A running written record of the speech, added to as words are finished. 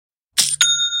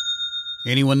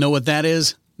Anyone know what that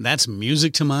is? That's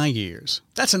music to my ears.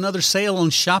 That's another sale on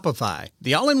Shopify,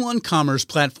 the all-in-one commerce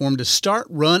platform to start,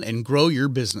 run, and grow your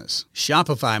business.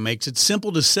 Shopify makes it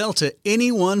simple to sell to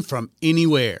anyone from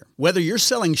anywhere. Whether you're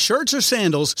selling shirts or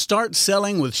sandals, start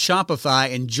selling with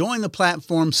Shopify and join the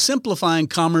platform simplifying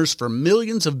commerce for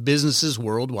millions of businesses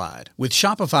worldwide. With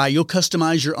Shopify, you'll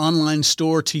customize your online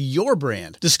store to your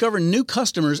brand, discover new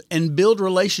customers, and build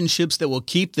relationships that will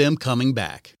keep them coming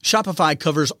back. Shopify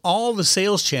covers all the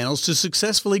sales channels to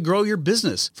successfully grow your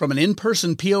business, from an in-person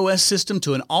POS system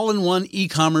to an all-in-one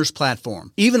e-commerce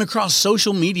platform, even across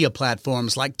social media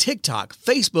platforms like TikTok,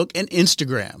 Facebook, and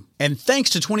Instagram. And thanks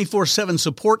to 24/7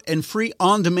 support and free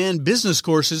on-demand business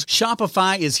courses,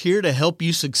 Shopify is here to help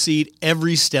you succeed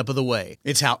every step of the way.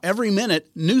 It's how every minute,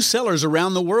 new sellers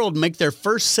around the world make their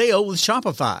first sale with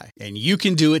Shopify. And you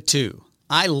can do it too.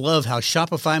 I love how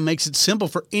Shopify makes it simple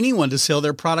for anyone to sell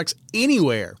their products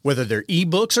anywhere. Whether they're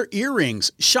ebooks or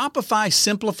earrings, Shopify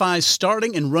simplifies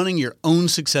starting and running your own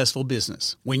successful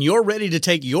business. When you're ready to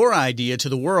take your idea to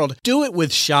the world, do it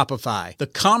with Shopify, the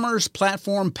commerce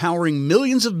platform powering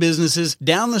millions of businesses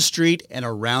down the street and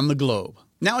around the globe.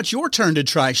 Now it's your turn to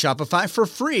try Shopify for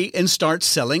free and start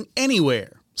selling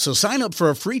anywhere. So sign up for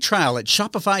a free trial at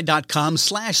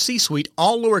shopify.com/C-Suite,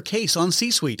 all lowercase on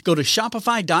C-Suite. Go to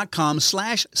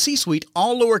shopify.com/C-Suite,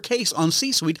 all lowercase on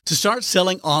C-Suite to start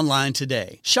selling online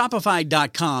today.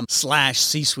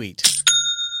 Shopify.com/C-Suite.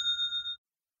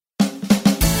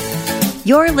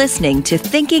 You're listening to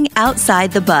Thinking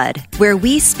Outside the Bud, where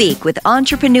we speak with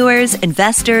entrepreneurs,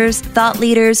 investors, thought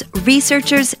leaders,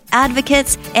 researchers,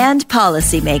 advocates, and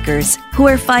policymakers who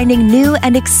are finding new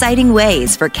and exciting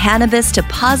ways for cannabis to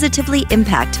positively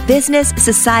impact business,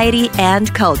 society,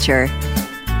 and culture.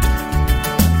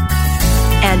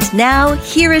 And now,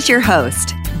 here is your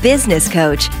host, business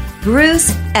coach,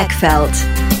 Bruce Eckfeldt.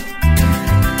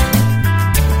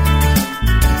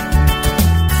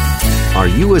 Are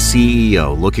you a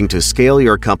CEO looking to scale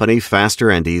your company faster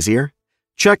and easier?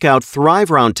 Check out Thrive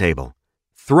Roundtable.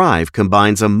 Thrive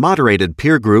combines a moderated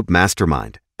peer group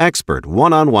mastermind, expert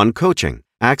one-on-one coaching,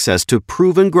 access to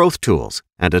proven growth tools,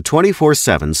 and a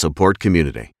 24/7 support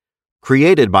community.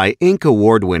 Created by Inc.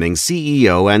 award-winning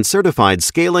CEO and certified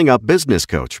scaling-up business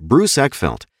coach Bruce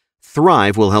Eckfeldt,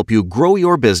 Thrive will help you grow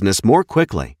your business more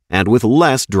quickly and with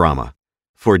less drama.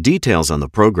 For details on the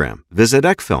program, visit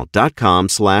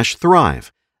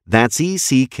eckfeldt.com/thrive. That's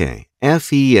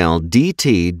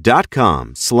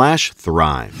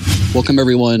ECKFELDT.com/thrive. Welcome,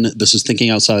 everyone. This is Thinking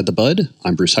Outside the Bud.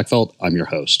 I'm Bruce Eckfeldt. I'm your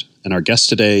host. And our guest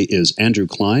today is Andrew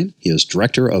Klein. He is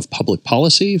Director of Public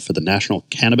Policy for the National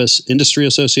Cannabis Industry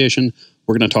Association.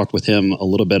 We're going to talk with him a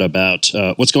little bit about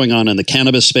what's going on in the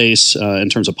cannabis space in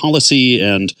terms of policy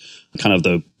and kind of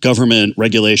the government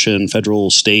regulation,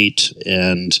 federal, state,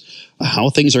 and how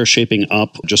things are shaping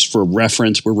up. Just for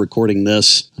reference, we're recording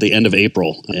this the end of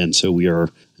April. And so we are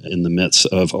in the midst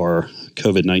of our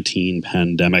COVID-19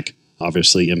 pandemic,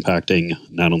 obviously impacting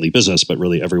not only business, but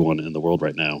really everyone in the world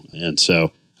right now. And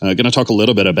so I'm going to talk a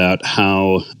little bit about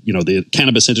how, the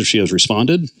cannabis industry has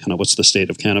responded, kind of what's the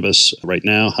state of cannabis right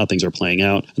now, how things are playing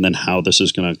out, and then how this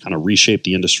is going to kind of reshape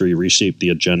the industry, reshape the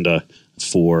agenda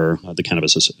for the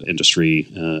cannabis industry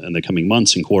in the coming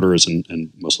months and quarters and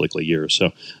most likely years.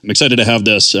 So I'm excited to have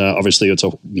this. Obviously, it's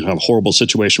a horrible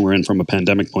situation we're in from a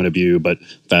pandemic point of view, but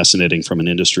fascinating from an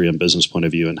industry and business point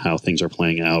of view and how things are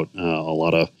playing out. A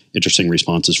lot of interesting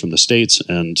responses from the states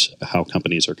and how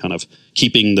companies are kind of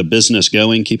keeping the business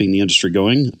going, keeping the industry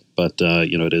going. But,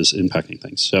 it is impacting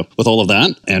things. So with all of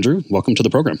that, Andrew, welcome to the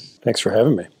program. Thanks for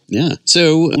having me. Yeah.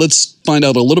 So let's find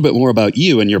out a little bit more about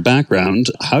you and your background.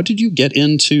 How did you get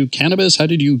into cannabis? How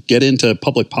did you get into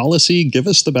public policy? Give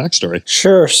us the backstory.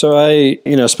 Sure. So I,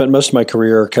 spent most of my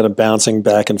career kind of bouncing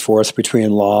back and forth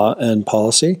between law and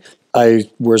policy. I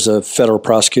was a federal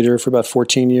prosecutor for about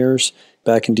 14 years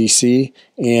back in D.C.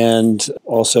 and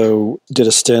also did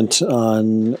a stint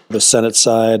on the Senate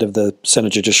side of the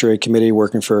Senate Judiciary Committee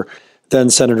working for then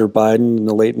Senator Biden in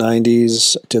the late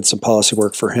 90s, did some policy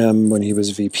work for him when he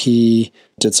was VP,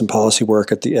 did some policy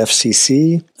work at the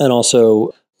FCC, and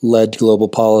also led global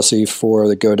policy for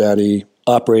the GoDaddy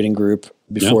operating group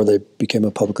before they became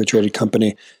a publicly traded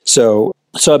company. So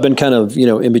I've been kind of,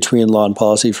 in between law and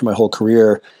policy for my whole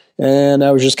career. And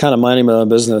I was just kind of minding my own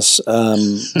business,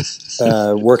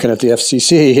 working at the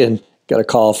FCC, and got a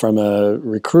call from a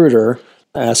recruiter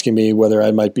asking me whether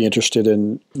I might be interested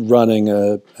in running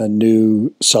a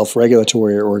new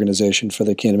self-regulatory organization for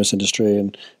the cannabis industry.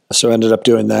 And So I ended up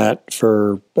doing that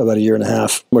for about a year and a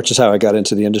half, which is how I got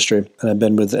into the industry. And I've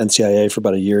been with NCIA for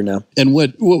about a year now. And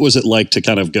what was it like to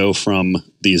kind of go from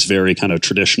these very kind of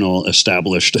traditional,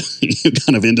 established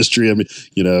kind of industry? I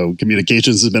mean,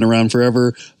 communications has been around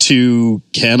forever, to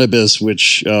cannabis,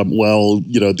 which,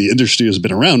 the industry has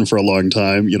been around for a long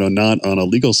time, not on a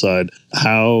legal side.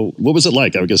 What was it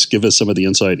like? I guess give us some of the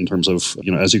insight in terms of,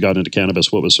 as you got into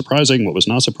cannabis, what was surprising, what was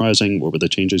not surprising, what were the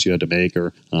changes you had to make,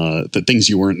 or the things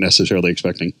you weren't necessarily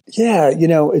expecting? Yeah,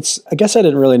 I guess I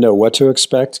didn't really know what to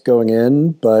expect going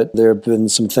in, but there have been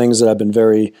some things that I've been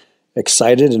very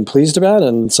excited and pleased about,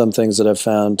 and some things that I've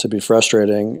found to be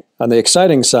frustrating. On the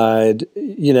exciting side,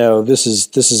 this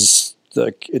is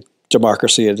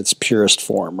democracy at its purest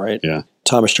form, right? Yeah.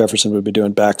 Thomas Jefferson would be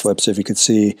doing backflips if he could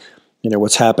see,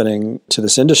 what's happening to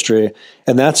this industry.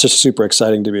 And that's just super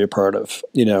exciting to be a part of.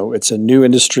 It's a new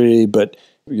industry, but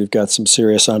you've got some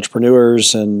serious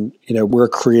entrepreneurs, and, we're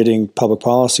creating public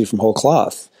policy from whole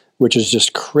cloth, which is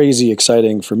just crazy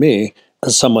exciting for me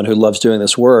as someone who loves doing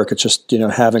this work. It's just,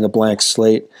 having a blank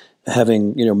slate,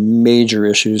 having, major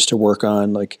issues to work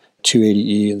on, like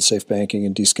 280E and safe banking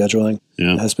and descheduling,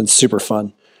 has been super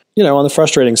fun. On the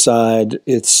frustrating side,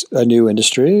 it's a new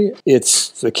industry.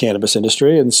 It's the cannabis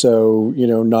industry. And so,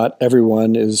 not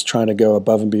everyone is trying to go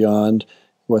above and beyond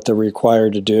what they're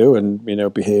required to do and,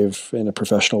 behave in a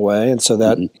professional way. And so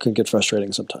that can get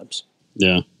frustrating sometimes.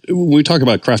 Yeah. When we talk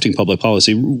about crafting public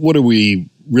policy, what are we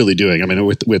really doing? I mean,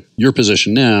 with your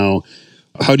position now,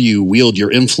 how do you wield your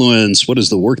influence? What is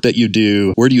the work that you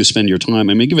do? Where do you spend your time?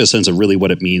 I mean, give a sense of really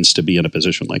what it means to be in a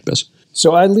position like this.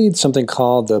 So I lead something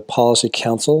called the Policy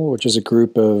Council, which is a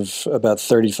group of about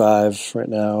 35 right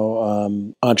now,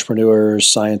 entrepreneurs,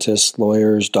 scientists,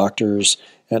 lawyers, doctors,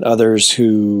 and others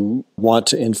who want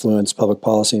to influence public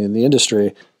policy in the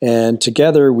industry. And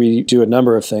together we do a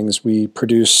number of things. We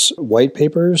produce white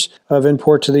papers of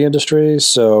import to the industry.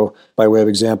 So by way of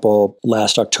example,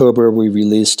 last October, we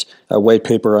released a white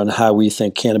paper on how we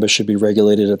think cannabis should be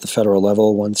regulated at the federal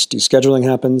level once descheduling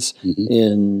happens.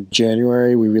 In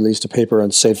January, we released a paper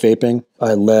on safe vaping.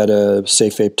 I led a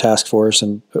safe vape task force,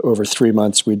 and over 3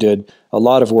 months, we did a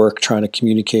lot of work trying to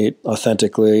communicate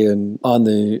authentically and on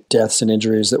the deaths and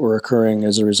injuries that were occurring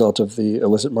as a result of the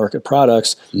illicit market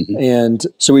products. And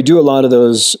so we do a lot of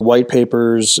those white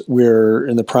papers. We're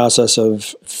in the process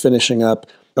of finishing up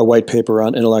a white paper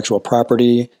on intellectual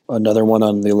property, another one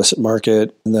on the illicit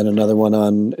market, and then another one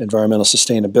on environmental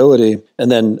sustainability.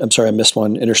 And then, I missed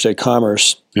one, interstate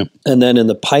commerce. Yep. And then in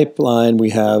the pipeline, we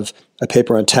have a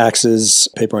paper on taxes,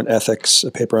 a paper on ethics,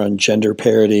 a paper on gender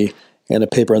parity, and a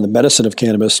paper on the medicine of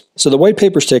cannabis. So the white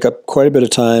papers take up quite a bit of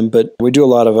time, but we do a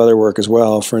lot of other work as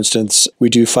well. For instance, we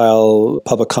do file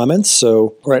public comments.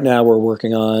 So right now we're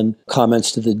working on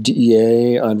comments to the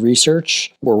DEA on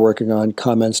research. We're working on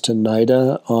comments to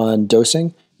NIDA on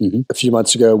dosing. A few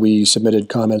months ago, we submitted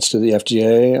comments to the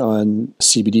FDA on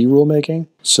CBD rulemaking.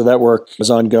 So that work is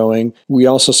ongoing. We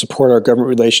also support our government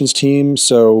relations team.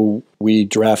 So we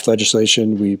draft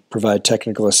legislation. We provide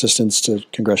technical assistance to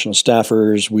congressional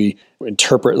staffers. We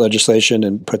interpret legislation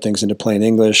and put things into plain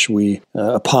English. We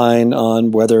opine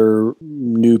on whether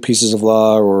new pieces of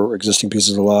law or existing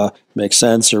pieces of law make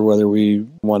sense, or whether we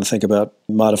want to think about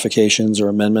modifications or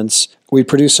amendments. We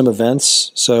produce some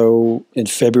events. So in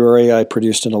February, I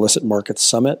produced an illicit markets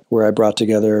summit where I brought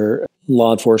together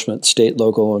law enforcement, state,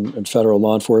 local, and federal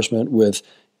law enforcement with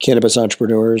cannabis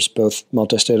entrepreneurs, both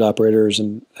multi-state operators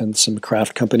and some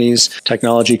craft companies,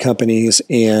 technology companies,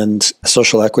 and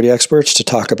social equity experts to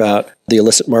talk about the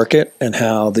illicit market and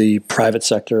how the private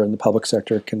sector and the public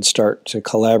sector can start to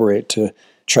collaborate to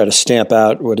try to stamp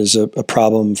out what is a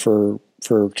problem for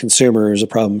consumers, a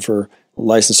problem for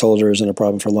license holders, and a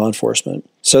problem for law enforcement.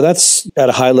 So that's at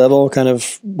a high level kind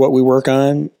of what we work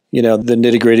on. The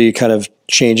nitty-gritty kind of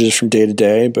changes from day to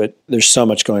day, but there's so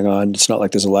much going on. It's not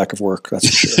like there's a lack of work, that's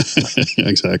for sure.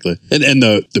 Exactly. And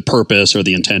the purpose or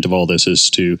the intent of all this is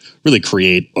to really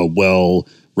create a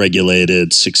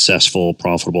well-regulated, successful,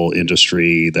 profitable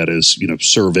industry that is,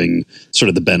 serving sort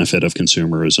of the benefit of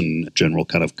consumers and general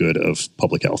kind of good of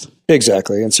public health.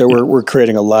 Exactly. And so we're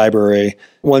creating a library.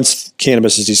 Once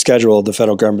cannabis is descheduled, the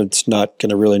federal government's not going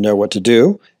to really know what to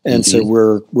do. And so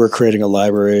we're creating a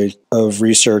library of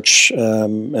research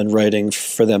and writing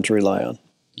for them to rely on.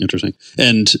 Interesting.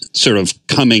 And sort of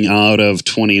coming out of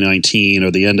 2019 or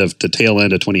the tail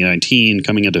end of 2019,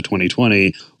 coming into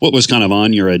 2020, what was kind of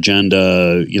on your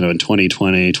agenda, in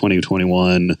 2020,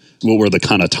 2021? What were the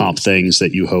kind of top things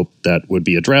that you hoped that would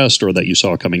be addressed or that you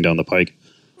saw coming down the pike?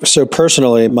 So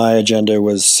personally, my agenda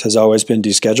has always been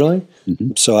descheduling.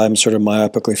 Mm-hmm. So I'm sort of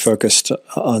myopically focused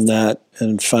on that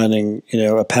and finding,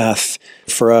 a path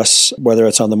for us, whether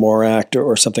it's on the MORE Act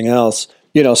or something else.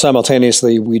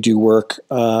 Simultaneously, we do work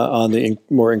on the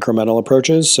more incremental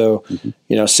approaches. So,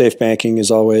 safe banking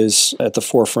is always at the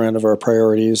forefront of our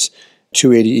priorities.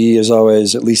 280E is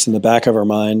always at least in the back of our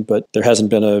mind, but there hasn't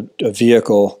been a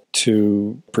vehicle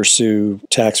to pursue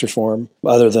tax reform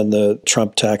other than the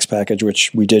Trump tax package,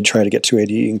 which we did try to get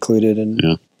 280E included,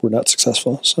 and we're not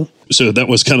successful. So that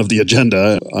was kind of the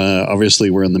agenda. Obviously,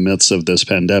 we're in the midst of this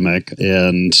pandemic,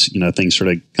 and things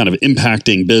sort of kind of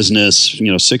impacting business.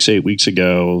 6-8 weeks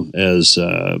ago, as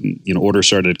orders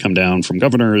started to come down from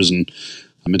governors and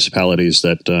municipalities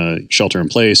that shelter in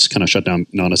place, kind of shut down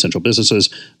non-essential businesses.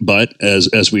 But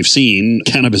as we've seen,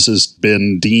 cannabis has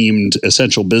been deemed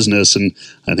essential business, and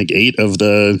I think 8 of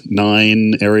the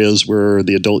 9 areas where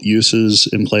the adult use is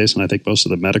in place, and I think most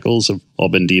of the medicals have all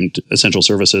been deemed essential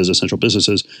services, essential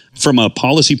businesses. From a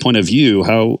policy point of view,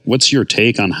 what's your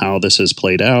take on how this has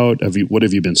played out? What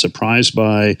have you been surprised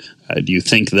by? Do you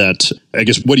think that,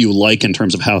 what do you like in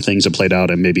terms of how things have played out,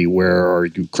 and maybe where are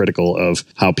you critical of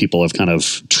how people have kind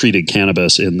of treated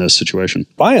cannabis in this situation?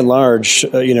 By and large,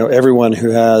 everyone who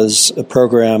has a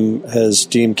program has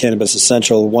deemed cannabis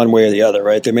essential one way or the other,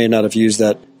 right? They may not have used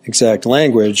that exact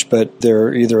language, but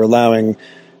they're either allowing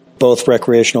both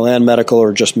recreational and medical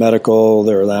or just medical.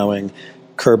 They're allowing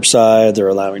curbside, they're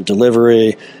allowing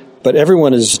delivery. But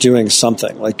everyone is doing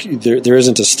something. Like there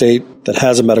isn't a state that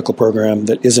has a medical program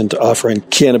that isn't offering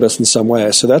cannabis in some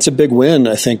way. So that's a big win,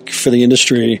 I think, for the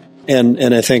industry, and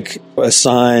I think a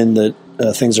sign that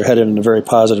things are headed in a very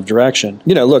positive direction.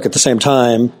 Look, at the same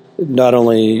time, not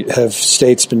only have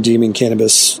states been deeming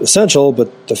cannabis essential,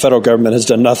 but the federal government has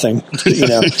done nothing,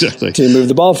 exactly, to move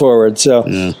the ball forward. So,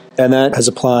 and that has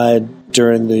applied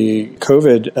during the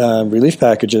COVID relief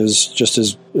packages just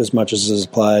as much as is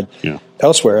applied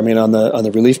elsewhere. I mean, on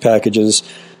the relief packages,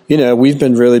 we've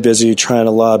been really busy trying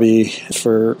to lobby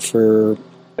for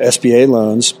SBA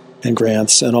loans and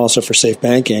grants, and also for safe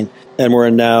banking. And we're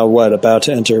now about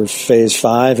to enter phase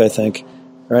 5, I think.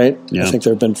 Right? Yeah. I think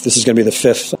this is going to be the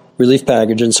 5th relief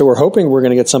package. And so we're hoping we're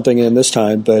going to get something in this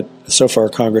time, but so far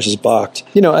Congress has balked.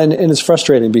 And it's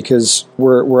frustrating because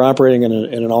we're operating in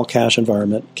an all cash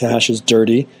environment. Cash is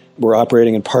dirty. We're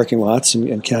operating in parking lots,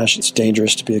 and cash, it's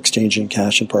dangerous to be exchanging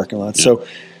cash in parking lots. Yeah. So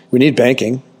we need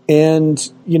banking. And,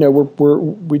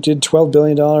 we did $12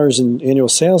 billion in annual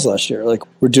sales last year. Like,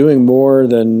 we're doing more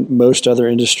than most other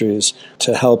industries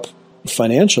to help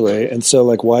financially. And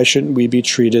so, why shouldn't we be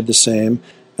treated the same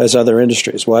as other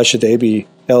industries? Why should they be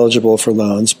eligible for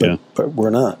loans, but we're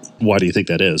not? Why do you think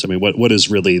that is? I mean, what is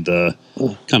really the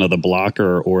kind of the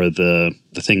blocker or the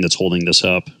thing that's holding this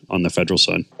up on the federal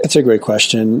side? It's a great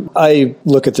question. I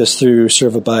look at this through sort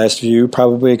of a biased view,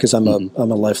 probably because I'm a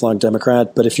lifelong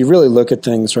Democrat. But if you really look at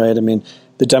things, right, I mean,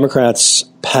 the Democrats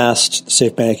passed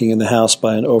safe banking in the House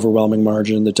by an overwhelming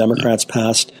margin. The Democrats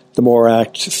passed the MORE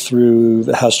Act through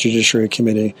the House Judiciary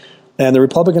Committee. And the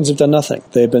Republicans have done nothing.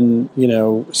 They've been,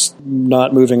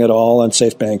 not moving at all on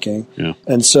safe banking. Yeah.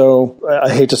 And so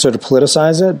I hate to sort of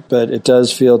politicize it, but it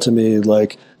does feel to me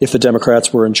like if the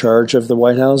Democrats were in charge of the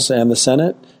White House and the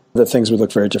Senate, that things would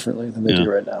look very differently than they do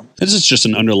right now. Is this just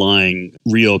an underlying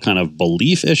real kind of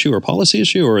belief issue or policy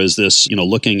issue? Or is this,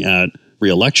 looking at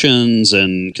re-elections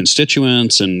and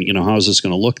constituents and, how is this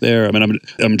going to look there? I mean,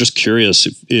 I'm just curious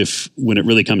if when it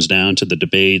really comes down to the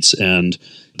debates and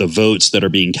the votes that are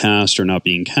being cast or not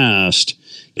being cast,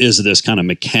 is this kind of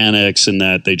mechanics in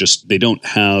that they don't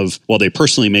have, while they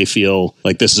personally may feel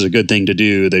like this is a good thing to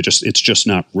do, it's just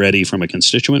not ready from a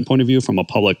constituent point of view, from a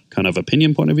public kind of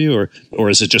opinion point of view, or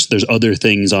is it just there's other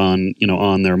things on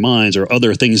their minds or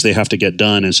other things they have to get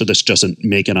done, and so this doesn't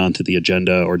make it onto the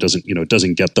agenda or doesn't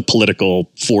get the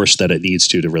political force that it needs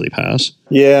to really pass?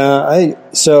 Yeah,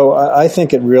 I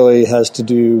think it really has to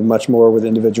do much more with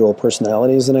individual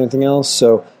personalities than anything else.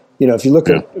 So, if you look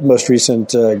at most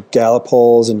recent Gallup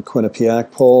polls and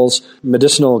Quinnipiac polls,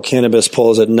 medicinal cannabis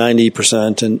polls at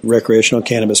 90% and recreational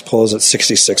cannabis polls at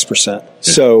 66%. Yeah.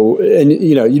 So, and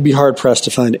you'd be hard pressed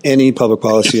to find any public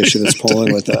policy issue that's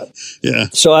polling with that. Yeah.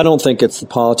 So I don't think it's the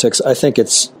politics. I think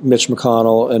it's Mitch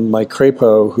McConnell and Mike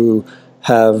Crapo who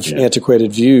have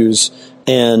antiquated views.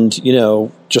 And,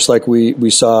 just like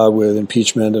we saw with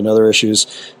impeachment and other issues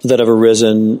that have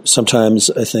arisen,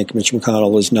 sometimes I think Mitch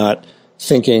McConnell is not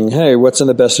thinking, hey, what's in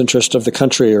the best interest of the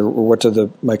country or what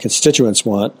do my constituents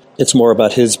want? It's more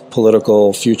about his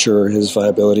political future, his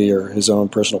viability, or his own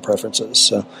personal preferences.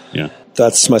 So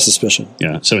that's my suspicion.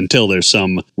 Yeah. So until there's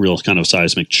some real kind of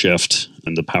seismic shift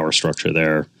in the power structure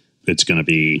there, it's going to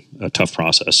be a tough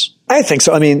process. I think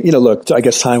so. I mean, look, I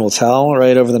guess time will tell,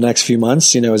 right, over the next few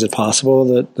months. Is it possible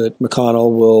that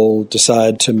McConnell will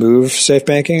decide to move safe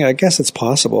banking? I guess it's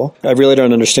possible. I really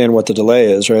don't understand what the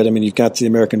delay is, right? I mean, you've got the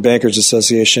American Bankers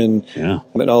Association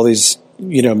and all these,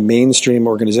 mainstream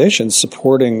organizations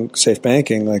supporting safe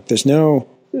banking. Like, there's no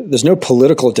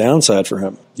political downside for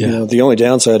him. Yeah. The only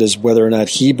downside is whether or not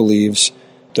he believes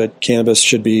that cannabis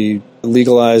should be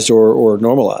legalized or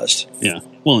normalized. Yeah.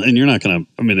 Well, and you're not going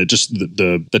to, it just,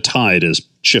 the tide is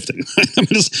shifting.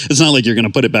 It's not like you're going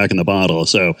to put it back in the bottle.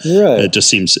 So it does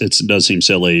seem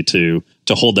silly to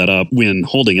hold that up when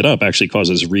holding it up actually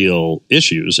causes real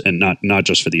issues, and not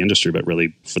just for the industry, but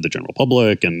really for the general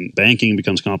public, and banking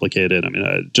becomes complicated.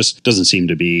 It just doesn't seem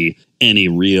to be any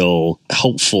real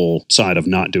helpful side of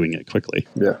not doing it quickly.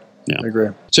 Yeah. I agree.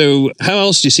 So how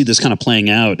else do you see this kind of playing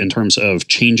out in terms of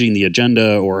changing the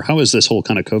agenda, or how is this whole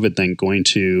kind of COVID thing going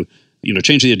to,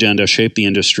 change the agenda, shape the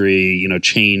industry,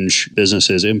 change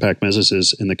businesses, impact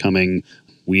businesses in the coming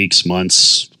weeks,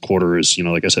 months, quarters,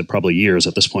 like I said, probably years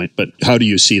at this point. But how do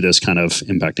you see this kind of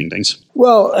impacting things?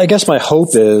 Well, I guess my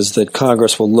hope is that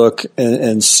Congress will look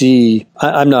and see,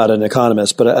 I'm not an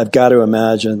economist, but I've got to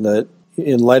imagine that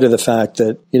in light of the fact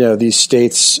that, these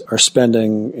states are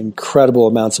spending incredible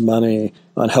amounts of money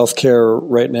on healthcare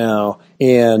right now,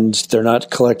 and they're not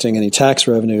collecting any tax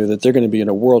revenue, that they're going to be in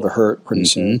a world of hurt pretty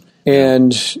soon.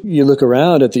 And you look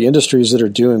around at the industries that are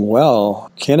doing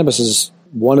well, cannabis is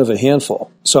one of a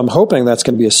handful. So I'm hoping that's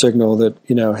going to be a signal that,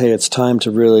 hey, it's time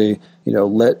to really,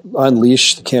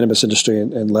 unleash the cannabis industry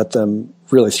and let them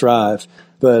really thrive.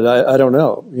 But I don't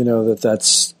know,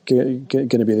 that's going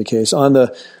to be the case. On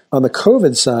the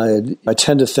COVID side, I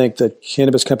tend to think that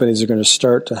cannabis companies are going to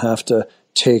start to have to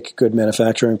take good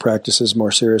manufacturing practices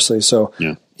more seriously. So,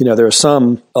 there are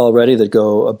some already that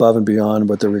go above and beyond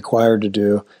what they're required to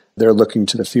do. They're looking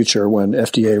to the future when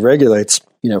FDA regulates,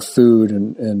 food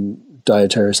and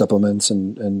dietary supplements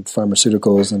and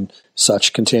pharmaceuticals and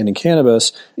such containing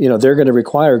cannabis, they're going to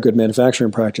require good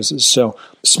manufacturing practices. So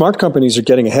smart companies are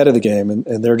getting ahead of the game,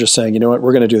 and they're just saying, we're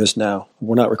going to do this now.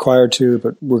 We're not required to,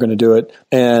 but we're going to do it.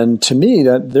 And to me,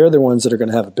 that they're the ones that are going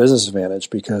to have a business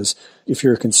advantage, because if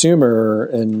you're a consumer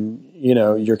and,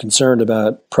 you're concerned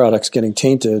about products getting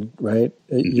tainted, right,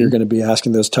 you're going to be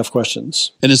asking those tough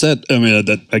questions. And is that,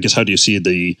 I guess, how do you see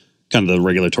the kind of the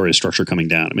regulatory structure coming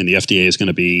down? The FDA is going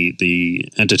to be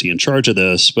the entity in charge of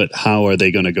this, but how are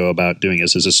they going to go about doing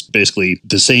this? Is this basically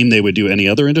the same they would do any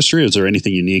other industry? Is there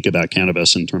anything unique about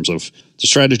cannabis in terms of the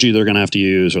strategy they're going to have to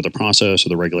use, or the process, or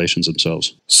the regulations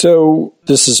themselves? So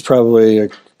this is probably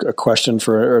a question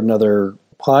for another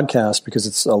podcast, because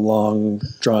it's a long,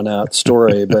 drawn-out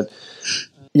story. But,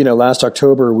 last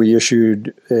October we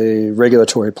issued a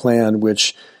regulatory plan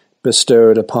which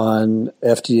bestowed upon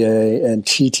FDA and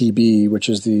TTB, which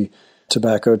is the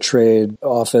Tobacco Trade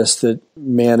Office that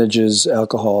manages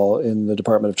alcohol in the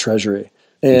Department of Treasury.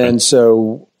 And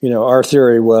so, our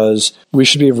theory was we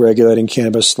should be regulating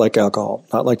cannabis like alcohol,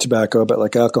 not like tobacco, but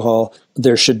like alcohol.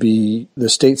 The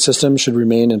state system should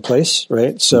remain in place,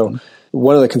 right? So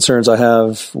one of the concerns I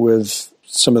have with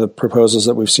some of the proposals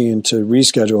that we've seen to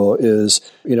reschedule is,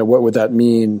 what would that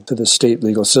mean to the state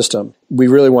legal system? We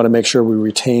really want to make sure we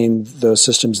retain those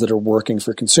systems that are working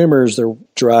for consumers. They're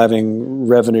driving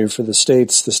revenue for the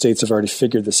states. The states have already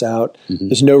figured this out.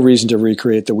 There's no reason to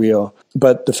recreate the wheel.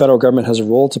 But the federal government has a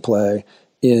role to play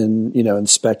in,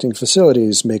 inspecting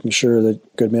facilities, making sure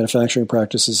that good manufacturing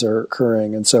practices are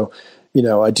occurring. And so,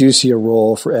 I do see a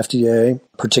role for FDA,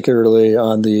 particularly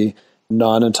on the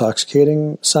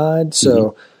non-intoxicating side.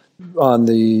 So on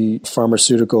the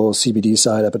pharmaceutical CBD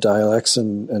side, Epidiolex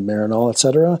and Marinol, et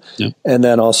cetera. And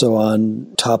then also on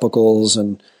topicals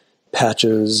and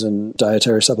patches and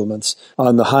dietary supplements.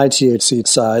 On the high THC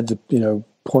side, the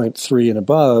 0.3 and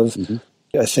above,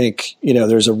 I think,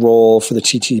 there's a role for the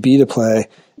TTB to play,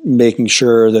 making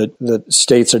sure that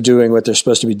states are doing what they're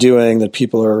supposed to be doing, that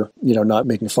people are, not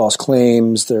making false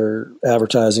claims, their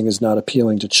advertising is not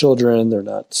appealing to children, they're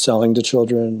not selling to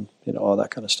children, all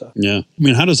that kind of stuff. Yeah.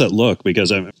 How does that look?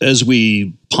 Because as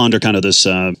we ponder kind of this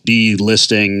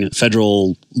delisting,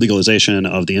 federal legalization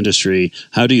of the industry,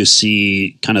 how do you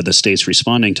see kind of the states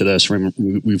responding to this?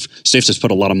 States have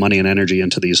put a lot of money and energy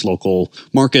into these local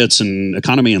markets and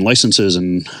economy and licenses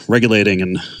and regulating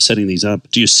and setting these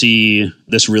up. Do you see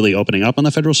this really opening up on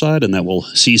the federal side, and that we'll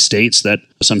see states that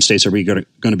some states are going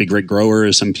to be great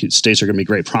growers, some states are going to be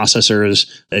great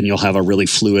processors, and you'll have a really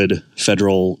fluid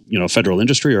federal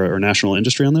industry? Or or national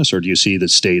industry on this? Or do you see the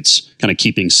states kind of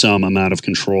keeping some amount of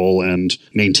control and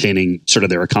maintaining sort of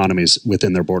their economies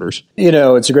within their borders?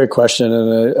 It's a great question.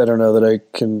 And I don't know that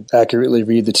I can accurately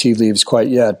read the tea leaves quite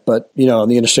yet. But, on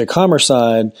the interstate commerce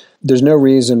side, there's no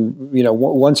reason,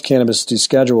 once cannabis is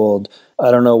descheduled,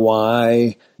 I don't know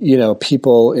why,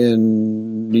 people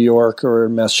in New York or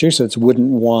Massachusetts wouldn't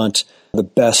want the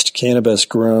best cannabis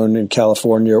grown in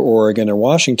California, Oregon, or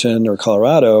Washington, or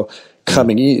Colorado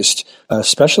coming east,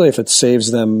 especially if it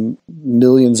saves them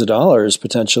millions of dollars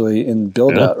potentially in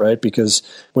build out, right? Because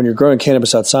when you're growing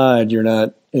cannabis outside, you're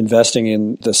not investing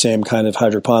in the same kind of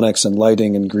hydroponics and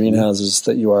lighting and greenhouses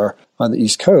that you are on the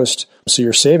East Coast. So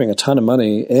you're saving a ton of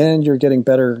money and you're getting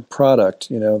better product,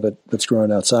 that's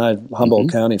grown outside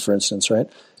Humboldt County, for instance, right?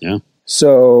 Yeah.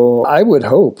 So I would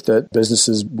hope that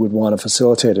businesses would want to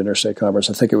facilitate interstate commerce.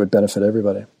 I think it would benefit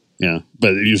everybody. Yeah,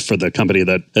 but for the company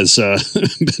that has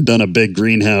done a big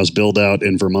greenhouse build out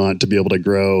in Vermont to be able to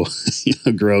grow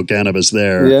cannabis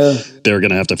there, they're going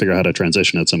to have to figure out how to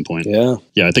transition at some point. Yeah,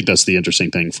 I think that's the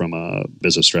interesting thing from a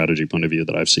business strategy point of view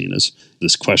that I've seen is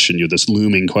this question, this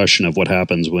looming question of what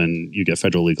happens when you get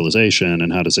federal legalization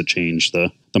and how does it change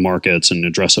the markets and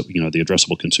address the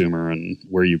addressable consumer and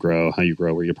where you grow, how you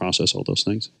grow, where you process, all those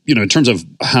things. In terms of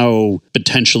how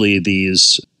potentially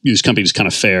these companies kind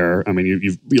of fare. I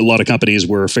mean, a lot of companies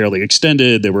were fairly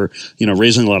extended. They were,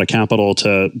 raising a lot of capital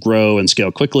to grow and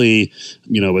scale quickly.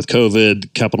 With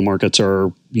COVID, capital markets are,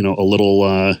 a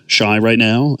little shy right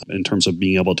now in terms of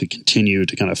being able to continue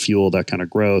to kind of fuel that kind of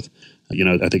growth.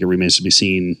 I think it remains to be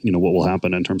seen, what will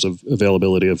happen in terms of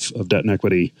availability of debt and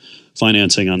equity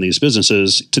financing on these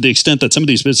businesses. To the extent that some of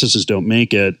these businesses don't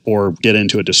make it or get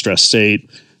into a distressed state,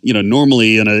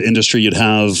 normally in an industry, you'd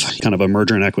have kind of a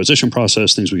merger and acquisition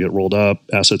process. Things would get rolled up,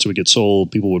 assets would get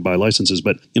sold, people would buy licenses.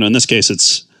 But, in this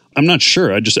case, I'm not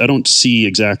sure. I don't see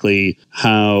exactly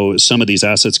how some of these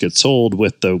assets get sold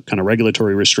with the kind of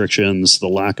regulatory restrictions, the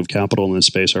lack of capital in this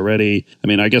space already. I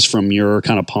mean, I guess from your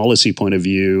kind of policy point of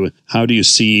view, how do you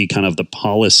see kind of the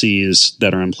policies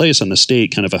that are in place on the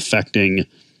state kind of affecting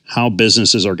how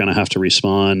businesses are going to have to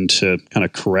respond to kind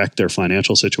of correct their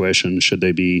financial situation should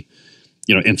they be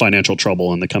in financial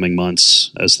trouble in the coming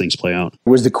months as things play out?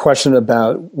 Was the question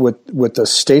about what the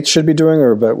states should be doing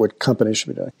or about what companies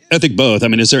should be doing? I think both. I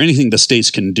mean, is there anything the states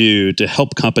can do to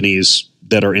help companies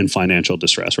that are in financial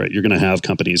distress, right? You're going to have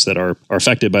companies that are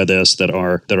affected by this, that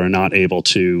are not able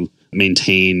to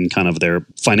maintain kind of their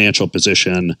financial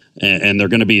position, and they're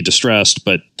going to be distressed,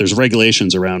 but there's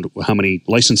regulations around how many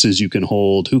licenses you can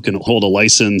hold, who can hold a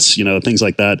license, things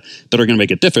like that are going to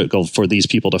make it difficult for these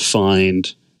people to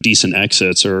find decent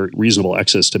exits or reasonable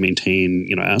exits to maintain,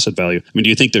 asset value. I mean, do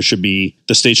you think the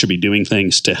state should be doing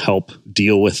things to help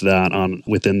deal with that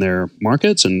within their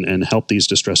markets and help these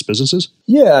distressed businesses?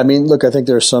 Yeah, I mean, look, I think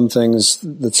there are some things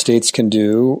that states can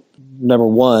do. Number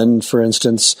one, for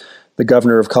instance, the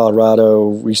governor of Colorado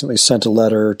recently sent a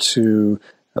letter to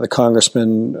the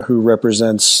congressman who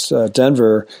represents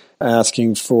Denver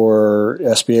asking for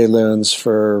SBA loans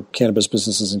for cannabis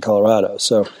businesses in Colorado.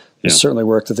 So there's certainly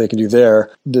work that they can do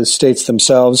there. The states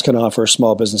themselves can offer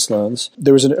small business loans.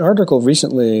 There was an article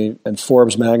recently in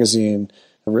Forbes magazine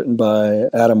written by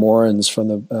Adam Warrens from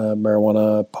the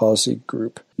Marijuana Policy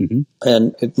Group. Mm-hmm.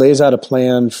 And it lays out a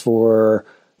plan for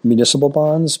municipal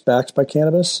bonds backed by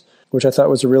cannabis, which I thought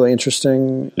was a really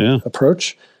interesting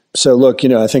approach. So look,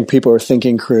 I think people are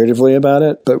thinking creatively about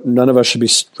it, but none of us should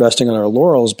be resting on our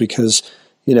laurels because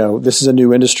this is a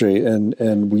new industry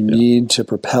and we need to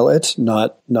propel it,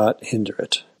 not hinder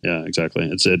it. Yeah, exactly.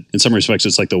 In some respects,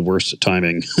 it's like the worst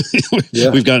timing.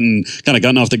 We've gotten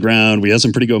off the ground. We had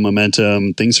some pretty good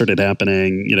momentum. Things started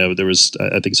happening. There was,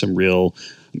 I think, some real,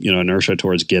 inertia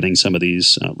towards getting some of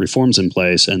these reforms in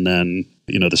place. And then,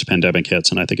 this pandemic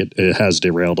hits. And I think it has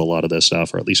derailed a lot of this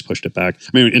stuff or at least pushed it back.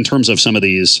 I mean, in terms of some of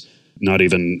these, not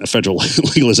even a federal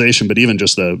legalization, but even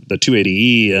just the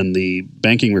 280E and the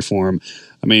banking reform.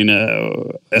 I mean,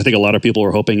 I think a lot of people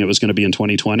were hoping it was going to be in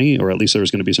 2020, or at least there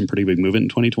was going to be some pretty big movement in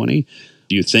 2020.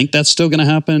 Do you think that's still going to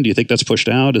happen? Do you think that's pushed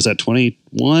out? Is that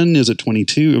 21? Is it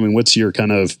 22? I mean, what's your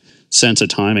kind of sense of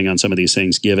timing on some of these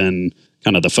things, given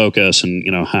kind of the focus and,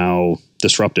 how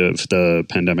disruptive the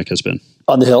pandemic has been?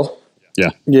 On the Hill?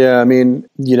 Yeah. Yeah. I mean,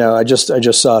 I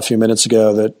just saw a few minutes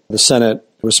ago that the Senate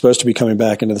was supposed to be coming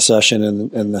back into the session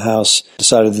and the House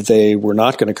decided that they were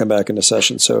not going to come back into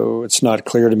session. So it's not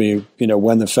clear to me,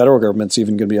 when the federal government's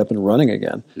even going to be up and running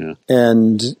again. Yeah.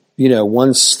 And,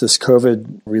 once this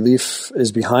COVID relief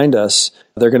is behind us,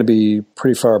 they're going to be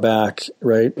pretty far back,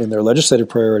 right, in their legislative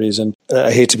priorities. And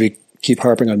I hate to keep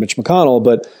harping on Mitch McConnell,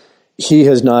 but, he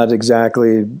has not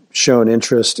exactly shown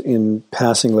interest in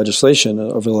passing legislation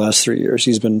over the last 3 years.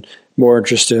 He's been more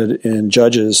interested in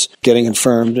judges getting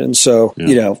confirmed. And so,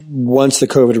 once the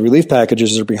COVID relief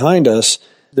packages are behind us,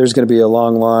 there's going to be a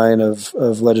long line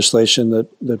of legislation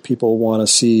that people want to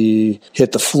see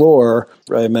hit the floor.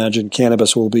 I imagine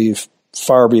cannabis will be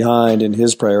far behind in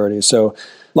his priorities. So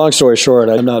long story short,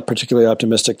 I'm not particularly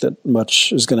optimistic that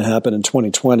much is going to happen in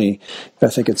 2020. I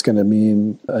think it's going to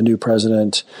mean a new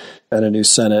president and a new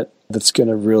Senate that's going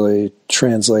to really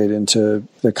translate into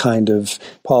the kind of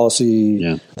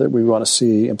policy that we want to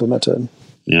see implemented.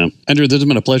 Yeah. Andrew, this has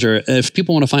been a pleasure. If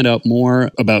people want to find out more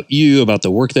about you, about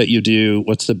the work that you do,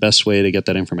 what's the best way to get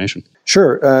that information?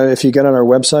 Sure. If you get on our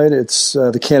website, it's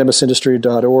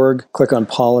thecannabisindustry.org. Click on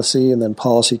policy and then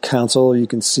policy council. You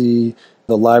can see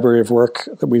the library of work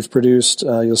that we've produced.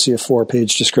 You'll see a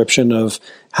 4-page description of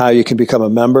how you can become a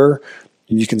member.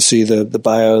 You can see the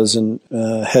bios and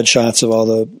headshots of all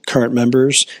the current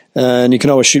members. And you can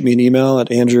always shoot me an email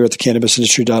at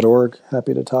andrew@thecannabisindustry.org.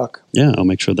 Happy to talk. Yeah, I'll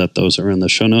make sure that those are in the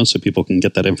show notes so people can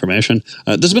get that information.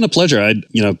 This has been a pleasure.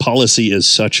 Policy is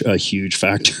such a huge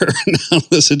factor in how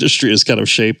this industry is kind of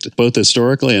shaped both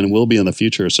historically and will be in the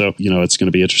future. So, it's going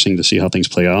to be interesting to see how things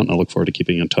play out. And I look forward to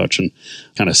keeping in touch and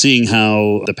kind of seeing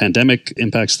how the pandemic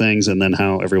impacts things and then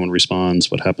how everyone responds,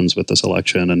 what happens with this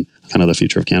election and kind of the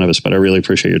future of cannabis. But I really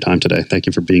appreciate your time today. Thank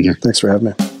you for being here. Thanks for having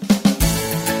me.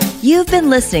 You've been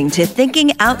listening to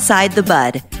Thinking Outside the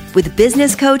Bud with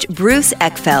business coach Bruce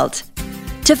Eckfeldt.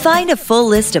 To find a full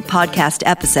list of podcast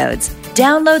episodes,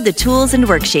 download the tools and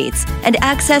worksheets, and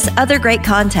access other great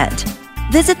content,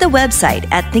 visit the website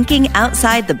at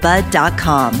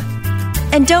thinkingoutsidethebud.com.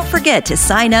 And don't forget to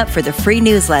sign up for the free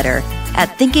newsletter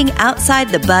at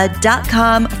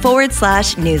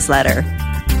thinkingoutsidethebud.com/newsletter.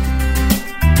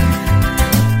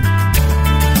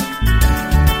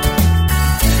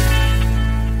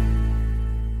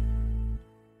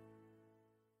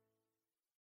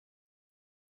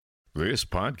 This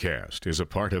podcast is a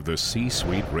part of the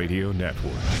C-Suite Radio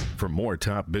Network. For more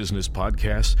top business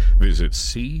podcasts, visit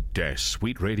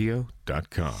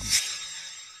c-suiteradio.com.